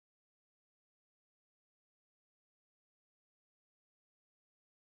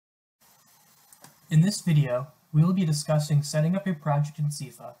In this video, we will be discussing setting up a project in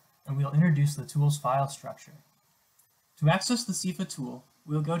SEFA, and we will introduce the tool's file structure. To access the SEFA tool,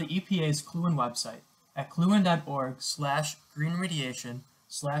 we will go to EPA's Cluin website at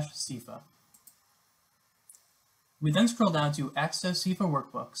cluin.org/greenremediation/SEFA. We then scroll down to Access SEFA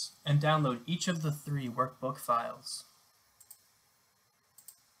Workbooks and download each of the 3 workbook files.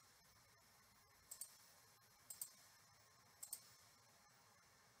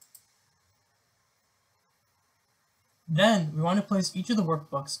 Then, we want to place each of the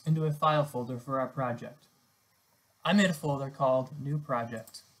workbooks into a file folder for our project. I made a folder called New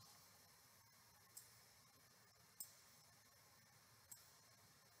Project.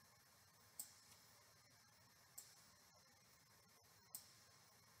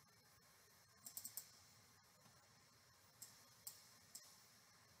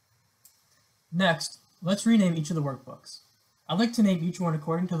 Next, let's rename each of the workbooks. I'd like to name each one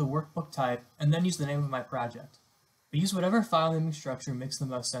according to the workbook type and then use the name of my project. But use whatever file naming structure makes the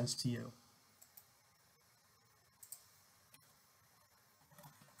most sense to you.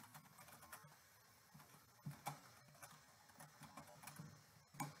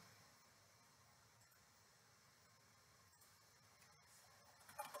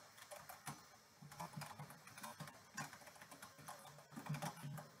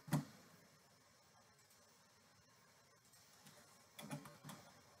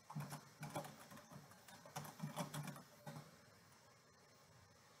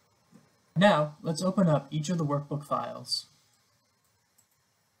 Now, let's open up each of the workbook files.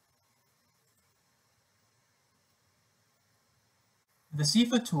 The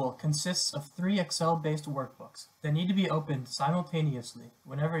SEFA tool consists of 3 Excel-based workbooks that need to be opened simultaneously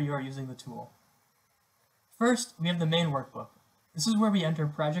whenever you are using the tool. First, we have the main workbook. This is where we enter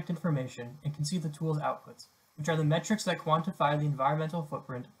project information and can see the tool's outputs, which are the metrics that quantify the environmental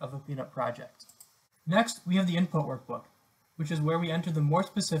footprint of a cleanup project. Next, we have the input workbook, which is where we enter the more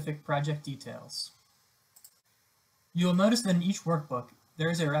specific project details. You will notice that in each workbook, there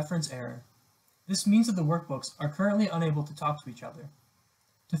is a reference error. This means that the workbooks are currently unable to talk to each other.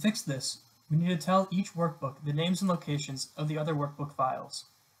 To fix this, we need to tell each workbook the names and locations of the other workbook files.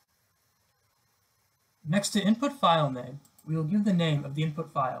 Next to input file name, we will give the name of the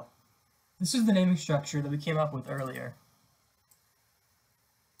input file. This is the naming structure that we came up with earlier.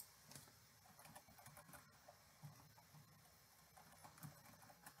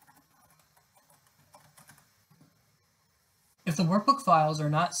 If the workbook files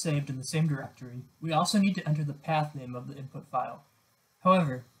are not saved in the same directory, we also need to enter the path name of the input file.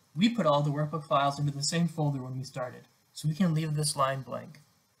 However, we put all the workbook files into the same folder when we started, so we can leave this line blank.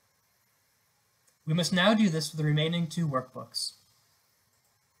 We must now do this for the remaining 2 workbooks.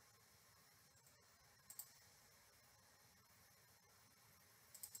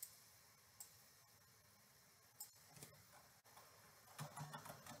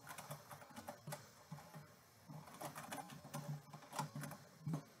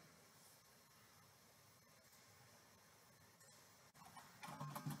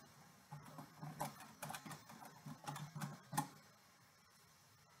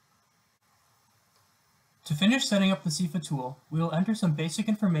 To finish setting up the SEFA tool, we will enter some basic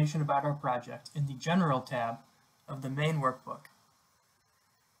information about our project in the General tab of the main workbook.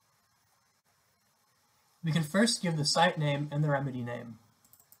 We can first give the site name and the remedy name.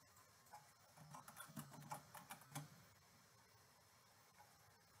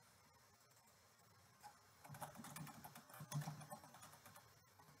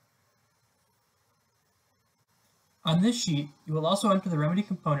 On this sheet, you will also enter the remedy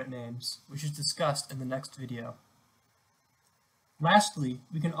component names, which is discussed in the next video. Lastly,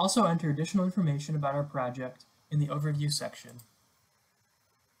 we can also enter additional information about our project in the overview section.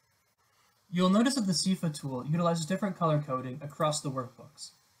 You will notice that the SEFA tool utilizes different color coding across the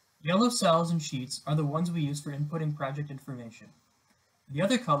workbooks. Yellow cells and sheets are the ones we use for inputting project information. The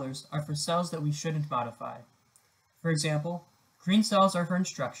other colors are for cells that we shouldn't modify. For example, green cells are for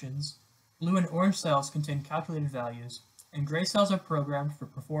instructions, blue and orange cells contain calculated values, and gray cells are programmed for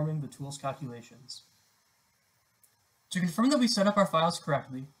performing the tool's calculations. To confirm that we set up our files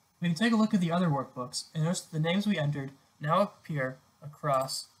correctly, we can take a look at the other workbooks and notice that the names we entered now appear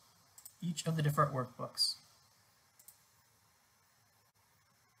across each of the different workbooks.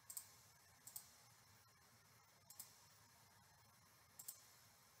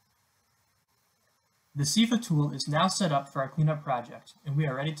 The SEFA tool is now set up for our cleanup project, and we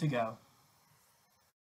are ready to go.